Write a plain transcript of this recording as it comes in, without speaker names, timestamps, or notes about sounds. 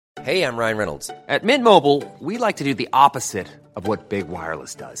Hey, I'm Ryan Reynolds. At Mint Mobile, we like to do the opposite of what Big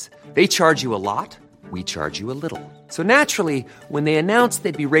Wireless does. They charge you a lot, we charge you a little. So naturally, when they announced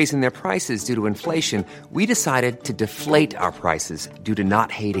they'd be raising their prices due to inflation, we decided to deflate our prices due to not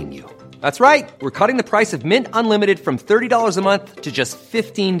hating you. That's right. We're cutting the price of Mint Unlimited from $30 a month to just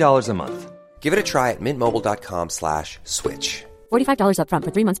 $15 a month. Give it a try at mintmobile.com/switch. $45 up front for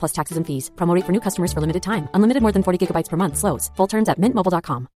 3 months plus taxes and fees. Promo rate for new customers for limited time. Unlimited more than 40 gigabytes per month. Slows full terms at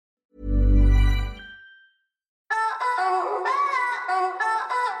mintmobile.com.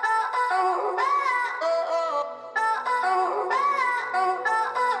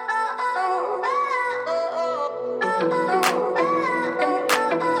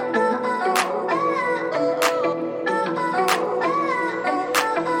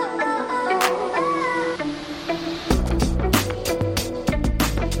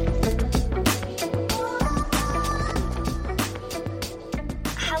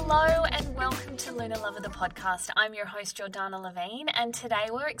 Podcast. I'm your host, Jordana Levine, and today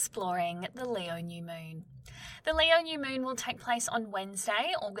we're exploring the Leo new moon. The Leo new moon will take place on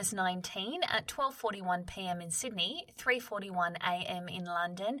Wednesday, August 19 at 12:41 p.m. in Sydney, 3:41 a.m. in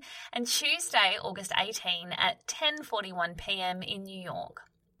London, and Tuesday, August 18 at 10:41 p.m. in New York.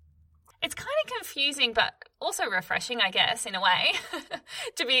 It's kind of confusing, but also refreshing, I guess, in a way,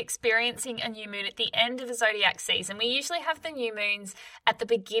 to be experiencing a new moon at the end of a zodiac season. We usually have the new moons at the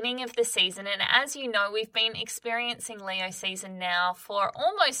beginning of the season, and as you know, we've been experiencing Leo season now for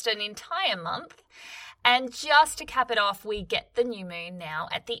almost an entire month. And just to cap it off, we get the new moon now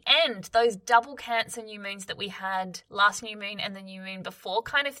at the end. Those double Cancer new moons that we had last new moon and the new moon before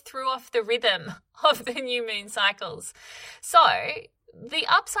kind of threw off the rhythm of the new moon cycles. So the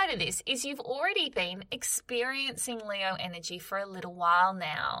upside of this is you've already been experiencing Leo energy for a little while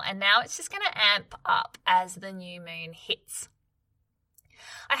now, and now it's just going to amp up as the new moon hits.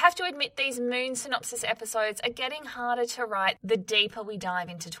 I have to admit these moon synopsis episodes are getting harder to write the deeper we dive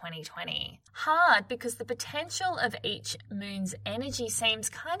into 2020. Hard because the potential of each moon's energy seems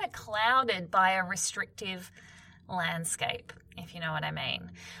kind of clouded by a restrictive landscape, if you know what I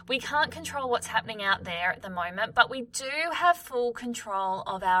mean. We can't control what's happening out there at the moment, but we do have full control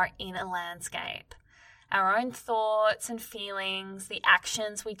of our inner landscape, our own thoughts and feelings, the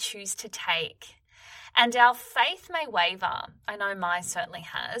actions we choose to take. And our faith may waver. I know mine certainly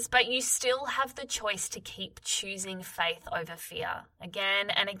has, but you still have the choice to keep choosing faith over fear again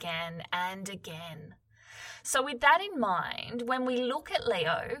and again and again. So with that in mind, when we look at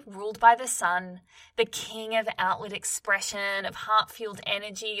Leo, ruled by the sun, the king of outward expression, of heart-fueled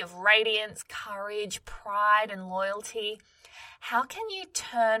energy, of radiance, courage, pride, and loyalty, how can you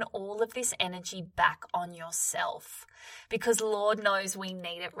turn all of this energy back on yourself? Because Lord knows we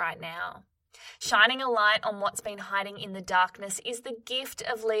need it right now. Shining a light on what's been hiding in the darkness is the gift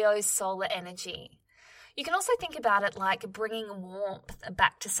of Leo's solar energy. You can also think about it like bringing warmth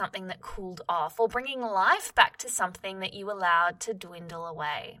back to something that cooled off, or bringing life back to something that you allowed to dwindle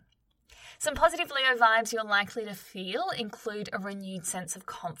away. Some positive Leo vibes you're likely to feel include a renewed sense of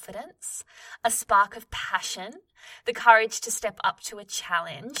confidence, a spark of passion, the courage to step up to a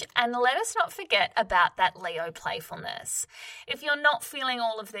challenge, and let us not forget about that Leo playfulness. If you're not feeling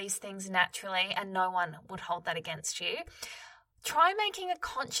all of these things naturally, and no one would hold that against you, try making a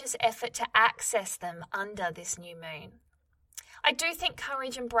conscious effort to access them under this new moon. I do think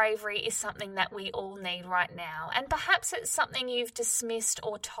courage and bravery is something that we all need right now, and perhaps it's something you've dismissed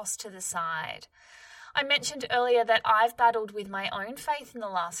or tossed to the side. I mentioned earlier that I've battled with my own faith in the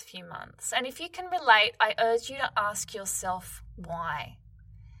last few months, and if you can relate, I urge you to ask yourself why.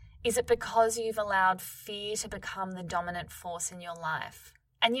 Is it because you've allowed fear to become the dominant force in your life?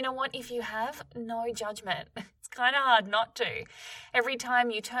 And you know what? If you have, no judgment. It's kind of hard not to. Every time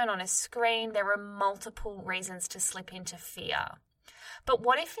you turn on a screen, there are multiple reasons to slip into fear. But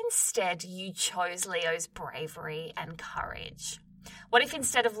what if instead you chose Leo's bravery and courage? What if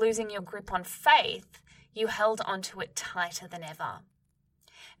instead of losing your grip on faith, you held onto it tighter than ever?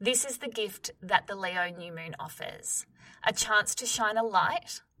 This is the gift that the Leo new moon offers. A chance to shine a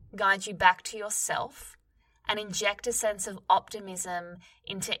light, guide you back to yourself, and inject a sense of optimism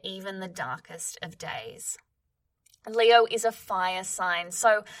into even the darkest of days. Leo is a fire sign,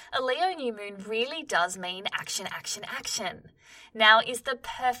 so a Leo new moon really does mean action, action, action. Now is the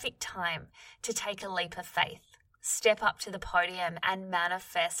perfect time to take a leap of faith, step up to the podium and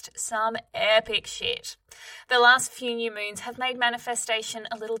manifest some epic shit. The last few new moons have made manifestation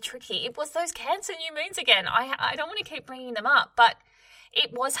a little tricky. It was those Cancer new moons again. I don't want to keep bringing them up, but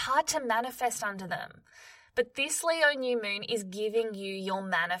it was hard to manifest under them. But this Leo new moon is giving you your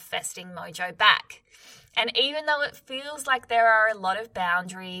manifesting mojo back. And even though it feels like there are a lot of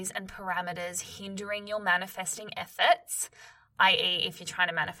boundaries and parameters hindering your manifesting efforts, i.e. if you're trying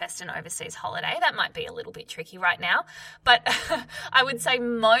to manifest an overseas holiday, that might be a little bit tricky right now. But I would say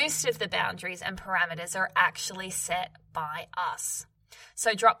most of the boundaries and parameters are actually set by us.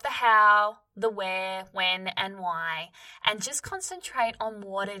 So drop the how, the where, when, and why, and just concentrate on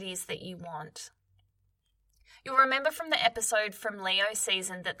what it is that you want. You'll remember from the episode from Leo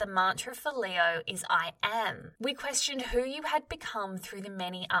season that the mantra for Leo is I am. We questioned who you had become through the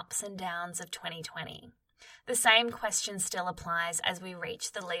many ups and downs of 2020. The same question still applies as we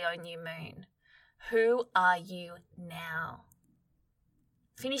reach the Leo new moon. Who are you now?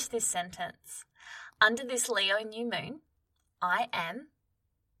 Finish this sentence. Under this Leo new moon, I am.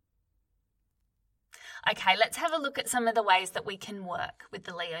 Okay, let's have a look at some of the ways that we can work with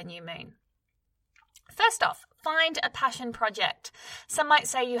the Leo new moon. First off, find a passion project. Some might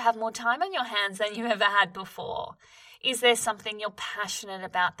say you have more time on your hands than you ever had before. Is there something you're passionate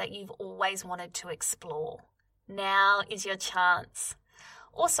about that you've always wanted to explore? Now is your chance.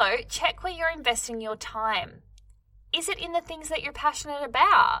 Also, check where you're investing your time. Is it in the things that you're passionate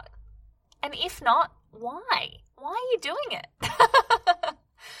about? And if not, why? Why are you doing it?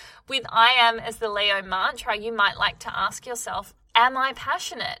 With I am as the Leo mantra, you might like to ask yourself, am I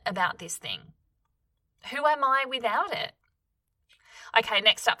passionate about this thing? Who am I without it? Okay,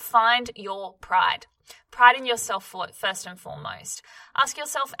 next up, find your pride. Pride in yourself first and foremost. Ask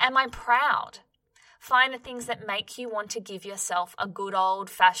yourself, am I proud? Find the things that make you want to give yourself a good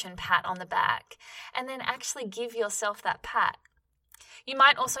old-fashioned pat on the back, and then actually give yourself that pat. You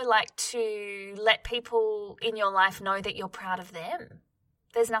might also like to let people in your life know that you're proud of them.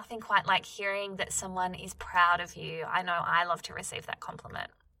 There's nothing quite like hearing that someone is proud of you. I know I love to receive that compliment.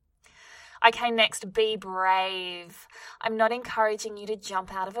 Okay, next, be brave. I'm not encouraging you to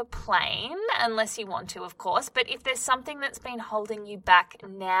jump out of a plane, unless you want to, of course, but if there's something that's been holding you back,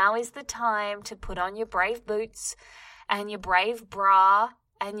 now is the time to put on your brave boots and your brave bra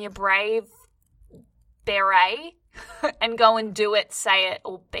and your brave beret and go and do it, say it,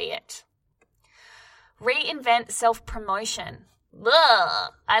 or be it. Reinvent self-promotion.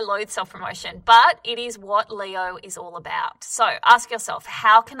 Ugh, I loathe self-promotion, but it is what Leo is all about. So ask yourself,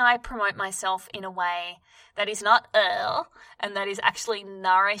 how can I promote myself in a way that is not and that is actually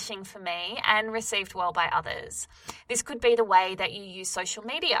nourishing for me and received well by others? This could be the way that you use social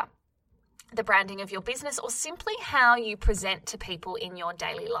media, the branding of your business, or simply how you present to people in your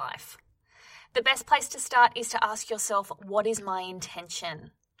daily life. The best place to start is to ask yourself, what is my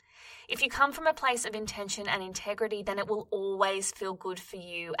intention? If you come from a place of intention and integrity, then it will always feel good for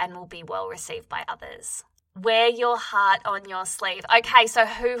you and will be well received by others. Wear your heart on your sleeve. Okay, so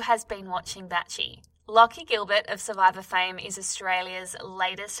who has been watching Batchy? Lockie Gilbert of Survivor fame is Australia's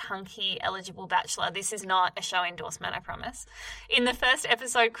latest hunky eligible bachelor. This is not a show endorsement, I promise. In the first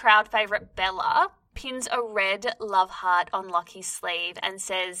episode, crowd favourite Bella pins a red love heart on Lockie's sleeve and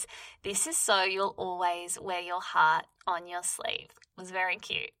says, "This is so you'll always wear your heart on your sleeve." It was very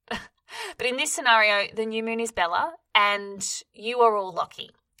cute. But in this scenario, the new moon is Bella and you are all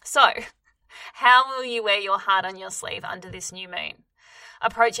Lockie. So how will you wear your heart on your sleeve under this new moon?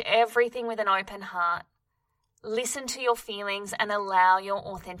 Approach everything with an open heart. Listen to your feelings and allow your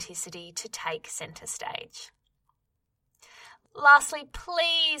authenticity to take centre stage. Lastly,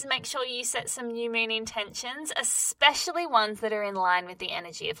 please make sure you set some new moon intentions, especially ones that are in line with the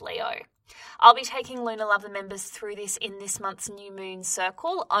energy of Leo. I'll be taking Lunar Lover members through this in this month's New Moon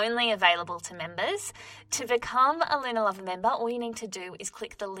Circle, only available to members. To become a Lunar Lover member, all you need to do is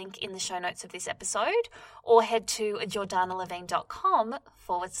click the link in the show notes of this episode or head to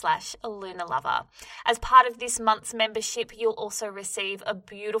jordanalevine.com/Lunar Lover. As part of this month's membership, you'll also receive a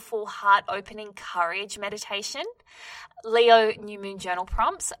beautiful heart-opening courage meditation, Leo New Moon journal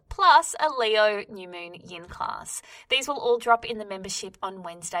prompts, plus a Leo New Moon yin class. These will all drop in the membership on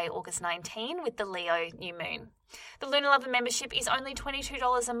Wednesday, August 19 with the Leo New Moon. The Lunar Lover membership is only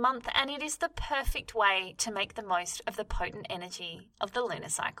 $22 a month and it is the perfect way to make the most of the potent energy of the lunar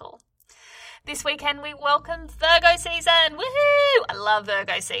cycle. This weekend we welcome Virgo season. Woohoo! I love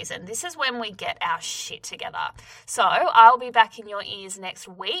Virgo season. This is when we get our shit together. So I'll be back in your ears next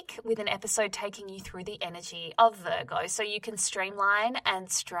week with an episode taking you through the energy of Virgo so you can streamline and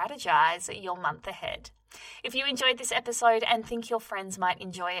strategize your month ahead. If you enjoyed this episode and think your friends might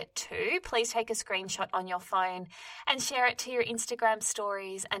enjoy it too, please take a screenshot on your phone and share it to your Instagram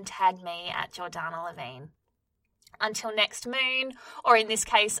stories and tag me at Jordana Levine. Until next moon, or in this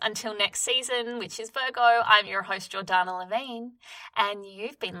case, until next season, which is Virgo, I'm your host, Jordana Levine, and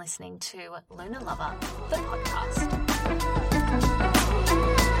you've been listening to Lunar Lover, the podcast.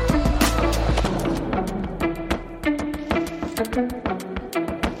 Ever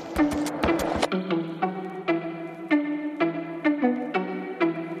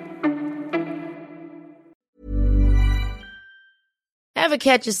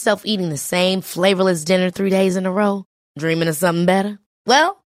catch yourself eating the same flavorless dinner 3 days in a row? Dreaming of something better?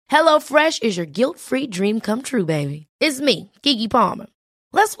 Well, HelloFresh is your guilt-free dream come true, baby. It's me, Keke Palmer.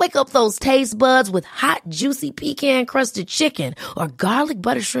 Let's wake up those taste buds with hot, juicy pecan-crusted chicken or garlic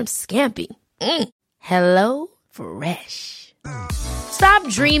butter shrimp scampi. Hello Fresh. Stop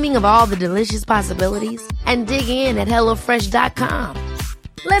dreaming of all the delicious possibilities and dig in at HelloFresh.com.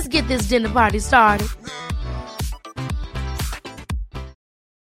 Let's get this dinner party started.